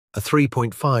A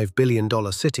 $3.5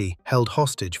 billion city held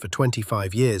hostage for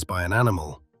 25 years by an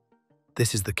animal.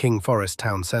 This is the King Forest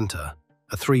Town Centre,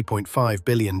 a $3.5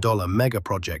 billion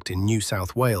mega-project in New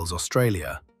South Wales,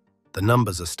 Australia. The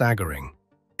numbers are staggering.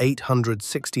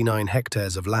 869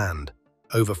 hectares of land,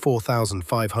 over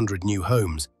 4,500 new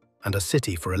homes, and a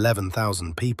city for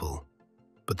 11,000 people.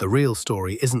 But the real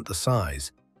story isn't the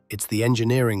size, it's the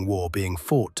engineering war being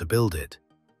fought to build it.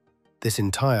 This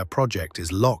entire project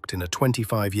is locked in a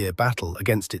 25-year battle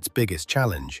against its biggest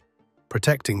challenge,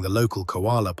 protecting the local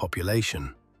koala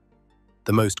population.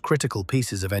 The most critical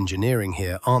pieces of engineering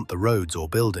here aren't the roads or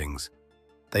buildings.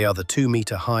 They are the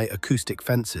 2-meter-high acoustic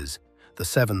fences, the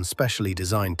 7 specially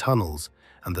designed tunnels,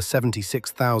 and the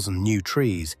 76,000 new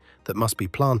trees that must be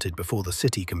planted before the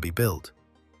city can be built.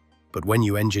 But when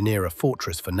you engineer a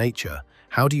fortress for nature,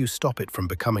 how do you stop it from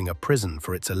becoming a prison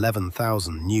for its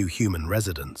 11,000 new human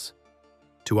residents?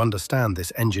 To understand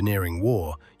this engineering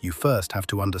war, you first have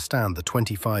to understand the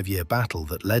 25-year battle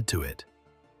that led to it.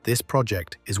 This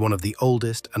project is one of the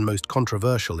oldest and most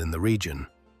controversial in the region.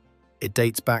 It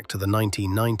dates back to the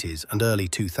 1990s and early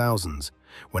 2000s,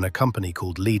 when a company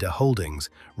called Leader Holdings,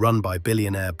 run by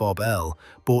billionaire Bob L.,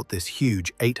 bought this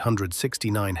huge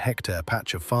 869-hectare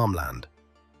patch of farmland.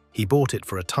 He bought it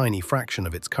for a tiny fraction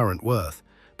of its current worth,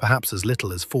 perhaps as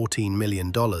little as $14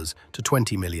 million to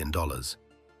 $20 million.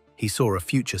 He saw a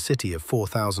future city of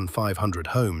 4,500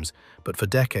 homes, but for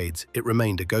decades it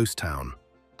remained a ghost town.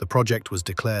 The project was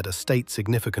declared a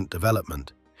state-significant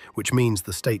development, which means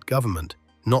the state government,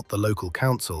 not the local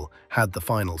council, had the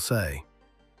final say.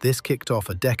 This kicked off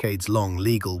a decades-long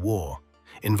legal war.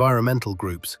 Environmental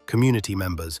groups, community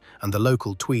members, and the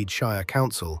local Tweed Shire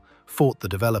Council fought the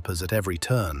developers at every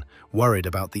turn, worried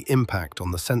about the impact on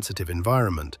the sensitive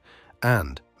environment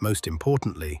and, most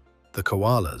importantly, the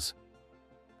koalas.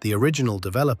 The original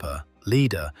developer,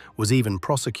 Leader, was even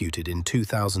prosecuted in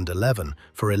 2011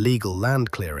 for illegal land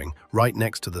clearing right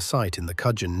next to the site in the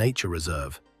Cudgeon Nature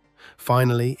Reserve.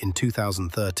 Finally, in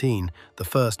 2013, the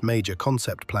first major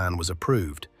concept plan was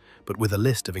approved, but with a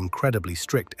list of incredibly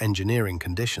strict engineering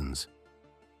conditions.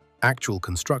 Actual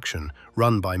construction,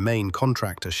 run by main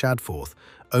contractor Shadforth,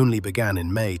 only began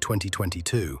in May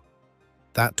 2022.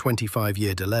 That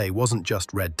 25-year delay wasn't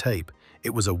just red tape,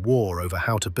 it was a war over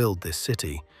how to build this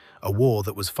city, a war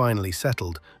that was finally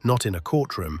settled not in a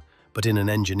courtroom, but in an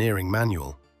engineering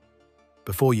manual.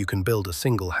 Before you can build a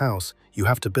single house, you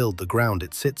have to build the ground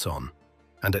it sits on.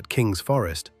 And at King's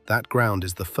Forest, that ground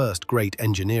is the first great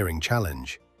engineering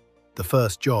challenge. The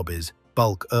first job is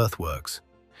bulk earthworks.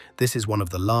 This is one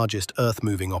of the largest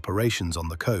earth-moving operations on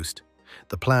the coast.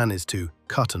 The plan is to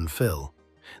cut and fill.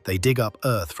 They dig up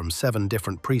earth from 7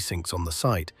 different precincts on the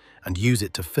site and use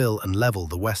it to fill and level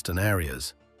the western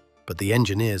areas. But the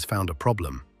engineers found a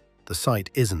problem. The site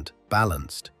isn't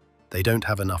balanced. They don't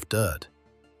have enough dirt.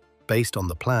 Based on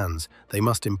the plans, they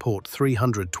must import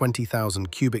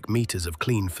 320,000 cubic meters of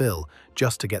clean fill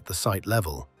just to get the site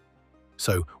level.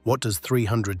 So, what does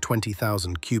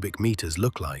 320,000 cubic meters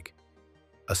look like?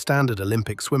 A standard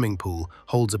Olympic swimming pool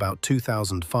holds about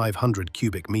 2,500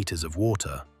 cubic meters of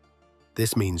water.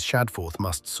 This means Shadforth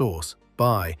must source,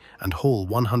 buy, and haul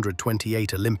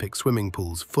 128 Olympic swimming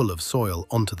pools full of soil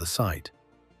onto the site.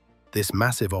 This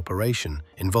massive operation,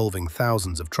 involving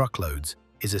thousands of truckloads,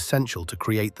 is essential to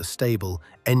create the stable,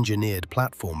 engineered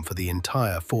platform for the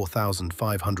entire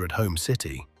 4,500-home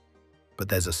city. But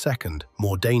there's a second,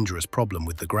 more dangerous problem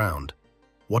with the ground.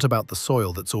 What about the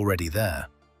soil that's already there?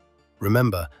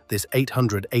 Remember, this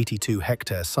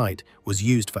 882-hectare site was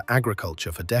used for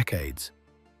agriculture for decades.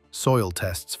 Soil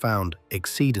tests found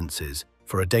exceedances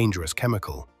for a dangerous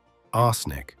chemical,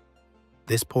 arsenic.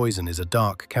 This poison is a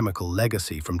dark chemical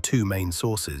legacy from 2 main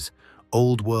sources: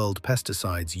 old-world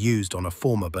pesticides used on a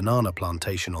former banana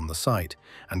plantation on the site,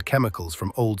 and chemicals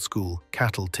from old-school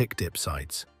cattle tick dip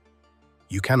sites.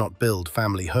 You cannot build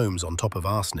family homes on top of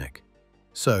arsenic.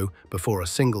 So, before a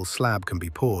single slab can be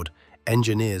poured,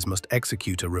 engineers must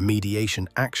execute a remediation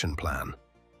action plan.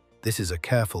 This is a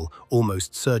careful,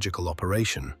 almost surgical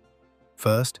operation.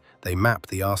 First, they map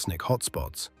the arsenic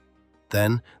hotspots.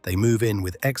 Then, they move in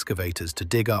with excavators to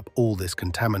dig up all this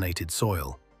contaminated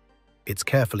soil. It's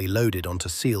carefully loaded onto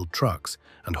sealed trucks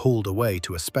and hauled away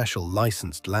to a special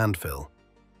licensed landfill.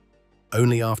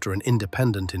 Only after an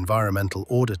independent environmental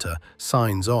auditor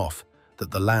signs off that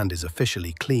the land is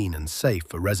officially clean and safe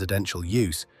for residential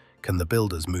use can the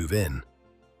builders move in.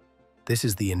 This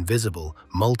is the invisible,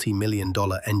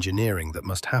 multi-million-dollar engineering that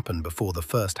must happen before the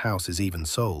first house is even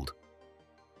sold.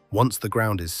 Once the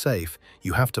ground is safe,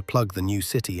 you have to plug the new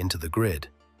city into the grid.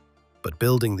 But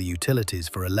building the utilities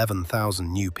for 11,000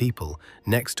 new people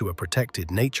next to a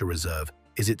protected nature reserve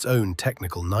is its own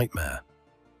technical nightmare.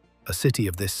 A city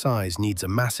of this size needs a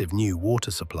massive new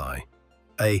water supply.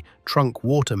 A trunk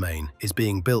water main is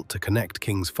being built to connect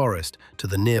King's Forest to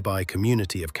the nearby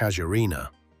community of Casuarina.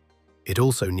 It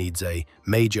also needs a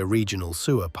major regional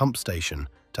sewer pump station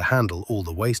to handle all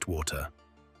the wastewater.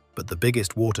 But the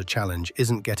biggest water challenge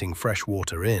isn't getting fresh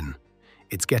water in,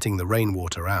 it's getting the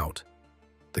rainwater out.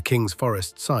 The King's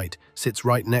Forest site sits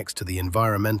right next to the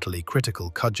environmentally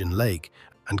critical Cudgeon Lake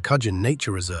and Cudgeon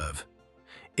Nature Reserve.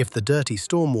 If the dirty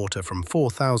stormwater from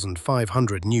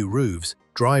 4,500 new roofs,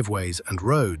 driveways and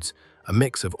roads, a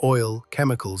mix of oil,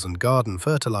 chemicals and garden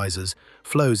fertilizers,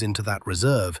 flows into that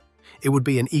reserve, it would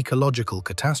be an ecological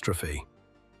catastrophe.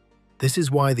 This is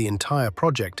why the entire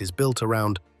project is built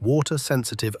around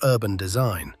water-sensitive urban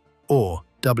design, or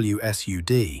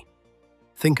WSUD.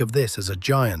 Think of this as a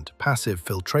giant, passive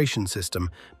filtration system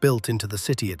built into the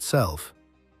city itself.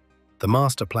 The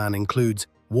master plan includes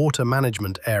water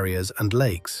management areas and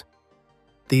lakes.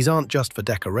 These aren't just for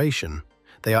decoration,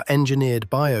 they are engineered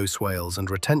bioswales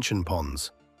and retention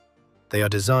ponds. They are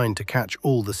designed to catch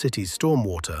all the city's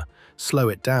stormwater, slow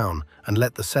it down, and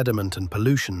let the sediment and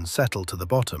pollution settle to the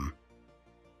bottom.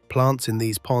 Plants in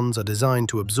these ponds are designed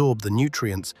to absorb the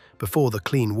nutrients before the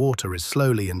clean water is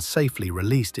slowly and safely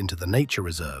released into the nature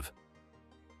reserve.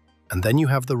 And then you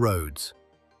have the roads.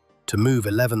 To move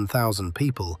 11,000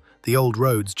 people, the old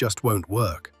roads just won't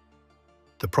work.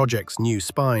 The project's new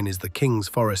spine is the King's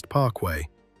Forest Parkway,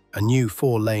 a new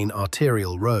 4-lane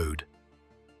arterial road.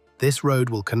 This road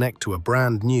will connect to a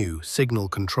brand new,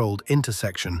 signal-controlled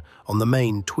intersection on the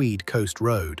main Tweed Coast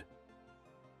Road.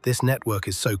 This network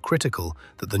is so critical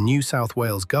that the New South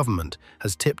Wales government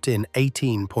has tipped in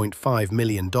 $18.5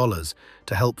 million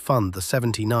to help fund the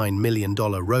 $79 million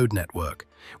road network,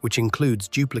 which includes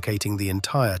duplicating the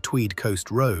entire Tweed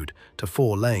Coast Road to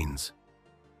 4 lanes.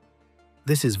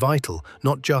 This is vital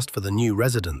not just for the new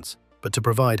residents, but to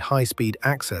provide high-speed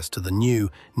access to the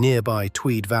new, nearby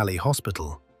Tweed Valley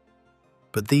Hospital.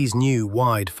 But these new,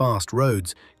 wide, fast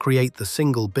roads create the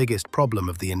single biggest problem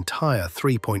of the entire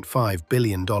 $3.5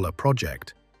 billion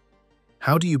project.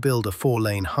 How do you build a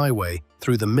 4-lane highway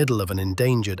through the middle of an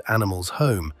endangered animal's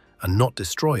home and not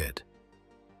destroy it?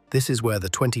 This is where the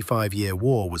 25-year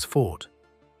war was fought.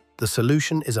 The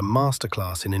solution is a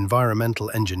masterclass in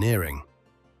environmental engineering.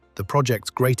 The project's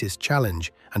greatest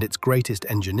challenge and its greatest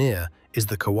engineer is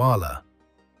the koala.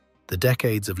 The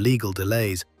decades of legal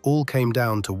delays all came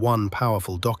down to one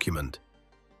powerful document,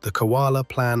 the Koala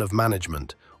Plan of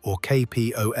Management, or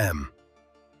KPOM.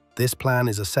 This plan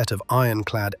is a set of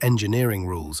ironclad engineering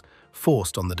rules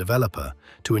forced on the developer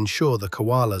to ensure the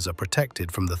koalas are protected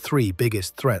from the 3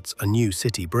 biggest threats a new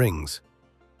city brings: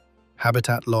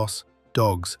 habitat loss,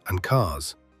 dogs, and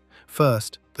cars.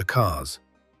 First, the cars.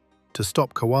 To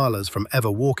stop koalas from ever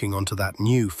walking onto that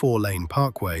new 4-lane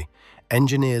parkway,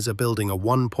 engineers are building a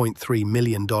 $1.3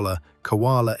 million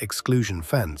koala exclusion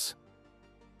fence.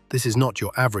 This is not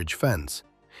your average fence.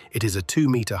 It is a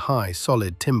 2-meter-high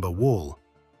solid timber wall.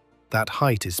 That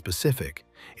height is specific.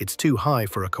 It's too high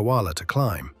for a koala to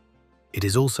climb. It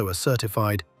is also a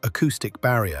certified acoustic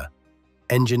barrier,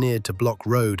 engineered to block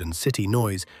road and city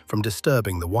noise from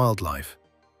disturbing the wildlife.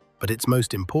 But its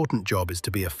most important job is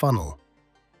to be a funnel.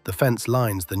 The fence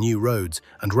lines the new roads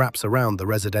and wraps around the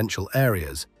residential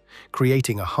areas,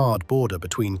 creating a hard border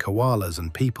between koalas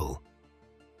and people.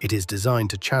 It is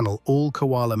designed to channel all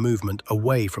koala movement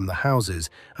away from the houses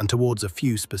and towards a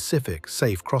few specific,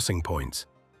 safe crossing points.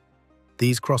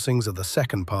 These crossings are the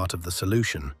second part of the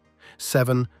solution: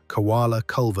 7 koala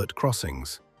culvert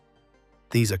crossings.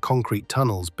 These are concrete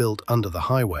tunnels built under the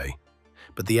highway.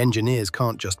 But the engineers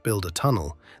can't just build a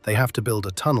tunnel, they have to build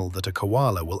a tunnel that a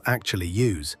koala will actually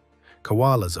use.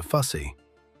 Koalas are fussy.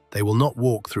 They will not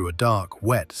walk through a dark,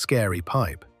 wet, scary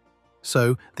pipe.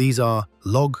 So these are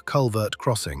log culvert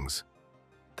crossings.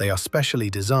 They are specially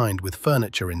designed with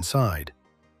furniture inside.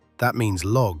 That means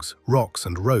logs, rocks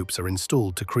and ropes are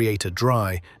installed to create a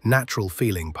dry,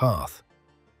 natural-feeling path.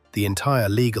 The entire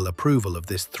legal approval of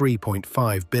this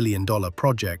 $3.5 billion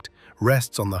project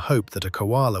rests on the hope that a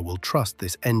koala will trust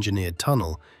this engineered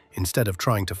tunnel instead of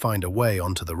trying to find a way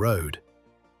onto the road.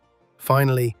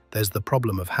 Finally, there's the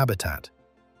problem of habitat.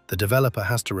 The developer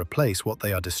has to replace what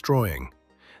they are destroying.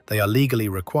 They are legally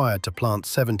required to plant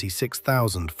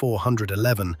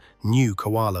 76,411 new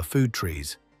koala food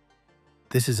trees.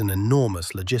 This is an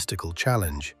enormous logistical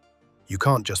challenge. You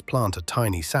can't just plant a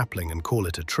tiny sapling and call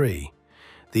it a tree.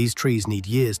 These trees need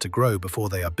years to grow before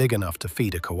they are big enough to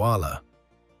feed a koala.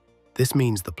 This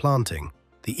means the planting,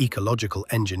 the ecological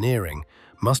engineering,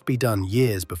 must be done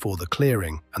years before the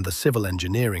clearing and the civil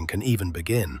engineering can even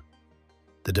begin.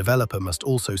 The developer must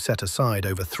also set aside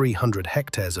over 300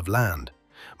 hectares of land,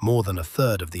 more than a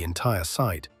third of the entire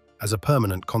site, as a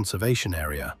permanent conservation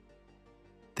area.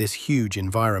 This huge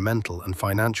environmental and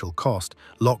financial cost,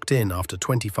 locked in after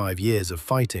 25 years of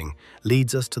fighting,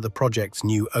 leads us to the project's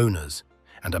new owners,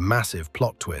 and a massive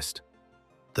plot twist.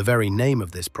 The very name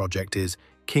of this project is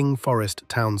King Forest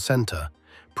Town Centre,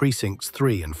 Precincts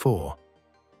 3 and 4.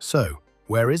 So,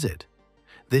 where is it?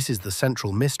 This is the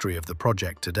central mystery of the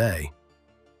project today.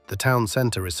 The town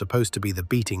centre is supposed to be the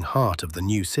beating heart of the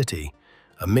new city,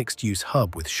 a mixed-use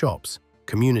hub with shops,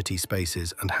 community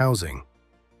spaces and housing.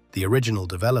 The original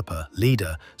developer,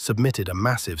 Leader, submitted a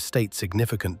massive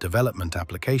state-significant development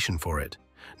application for it,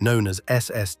 known as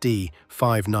SSD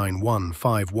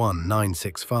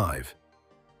 591-51965.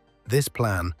 This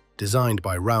plan, designed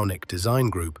by Raunic Design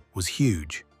Group, was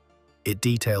huge. It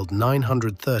detailed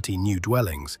 930 new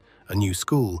dwellings, a new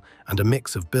school, and a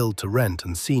mix of build-to-rent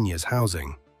and seniors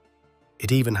housing.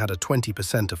 It even had a 20%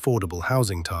 affordable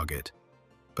housing target.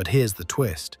 But here's the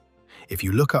twist. If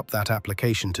you look up that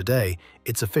application today,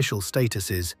 its official status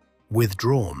is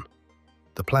withdrawn.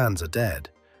 The plans are dead.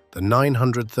 The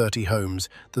 930 homes,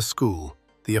 the school,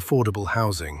 the affordable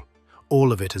housing,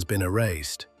 all of it has been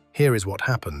erased. Here is what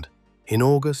happened. In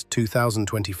August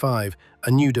 2025,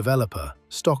 a new developer,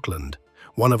 Stockland,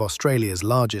 one of Australia's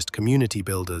largest community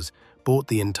builders, bought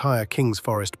the entire Kings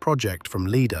Forest project from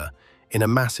Leader in a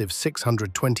massive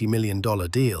 $620 million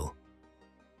deal.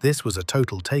 This was a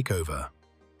total takeover,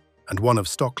 and one of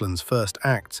Stockland's first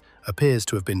acts appears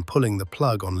to have been pulling the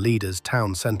plug on Leader's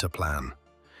town centre plan.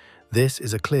 This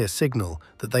is a clear signal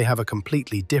that they have a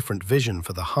completely different vision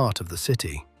for the heart of the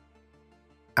city.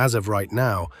 As of right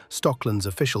now, Stockland's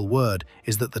official word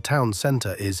is that the town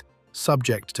centre is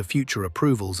subject to future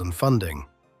approvals and funding.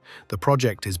 The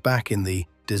project is back in the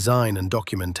design and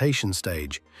documentation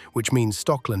stage, which means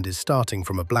Stockland is starting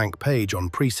from a blank page on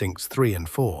Precincts 3 and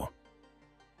 4.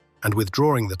 And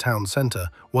withdrawing the town centre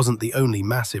wasn't the only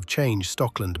massive change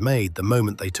Stockland made the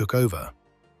moment they took over.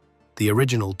 The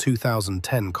original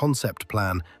 2010 concept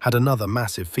plan had another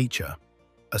massive feature,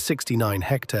 a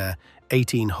 69-hectare,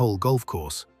 18-hole golf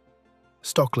course.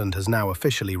 Stockland has now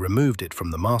officially removed it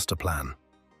from the master plan.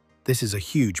 This is a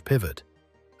huge pivot.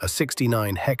 A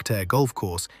 69-hectare golf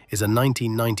course is a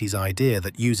 1990s idea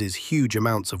that uses huge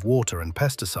amounts of water and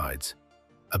pesticides,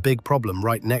 a big problem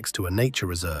right next to a nature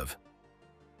reserve.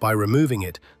 By removing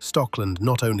it, Stockland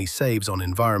not only saves on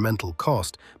environmental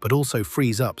cost, but also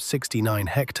frees up 69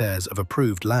 hectares of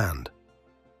approved land.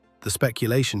 The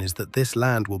speculation is that this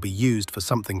land will be used for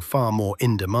something far more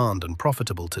in-demand and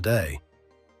profitable today: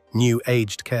 new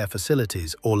aged care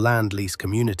facilities or land lease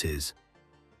communities.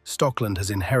 Stockland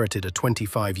has inherited a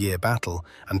 25-year battle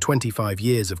and 25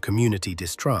 years of community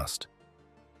distrust.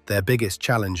 Their biggest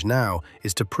challenge now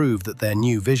is to prove that their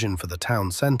new vision for the town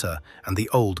centre and the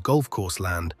old golf course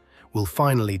land will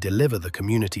finally deliver the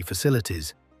community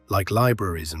facilities, like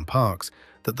libraries and parks,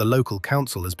 that the local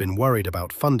council has been worried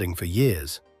about funding for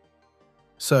years.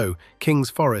 So, Kings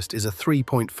Forest is a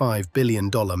 $3.5 billion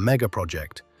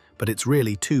megaproject, but it's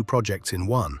really two projects in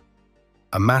one.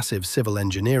 A massive civil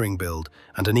engineering build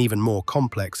and an even more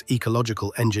complex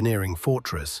ecological engineering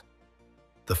fortress.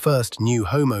 The first new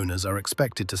homeowners are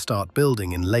expected to start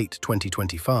building in late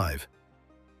 2025.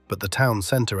 But the town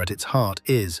centre at its heart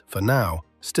is, for now,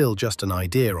 still just an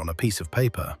idea on a piece of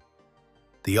paper.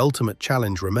 The ultimate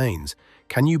challenge remains: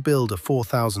 can you build a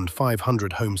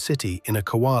 4,500 home city in a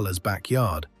koala's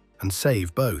backyard and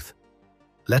save both?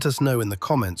 Let us know in the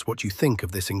comments what you think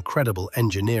of this incredible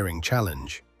engineering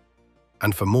challenge.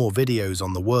 And for more videos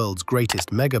on the world's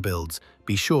greatest mega builds,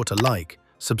 be sure to like,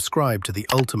 subscribe to the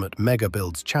Ultimate Mega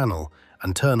Builds channel,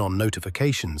 and turn on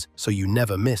notifications so you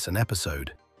never miss an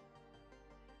episode.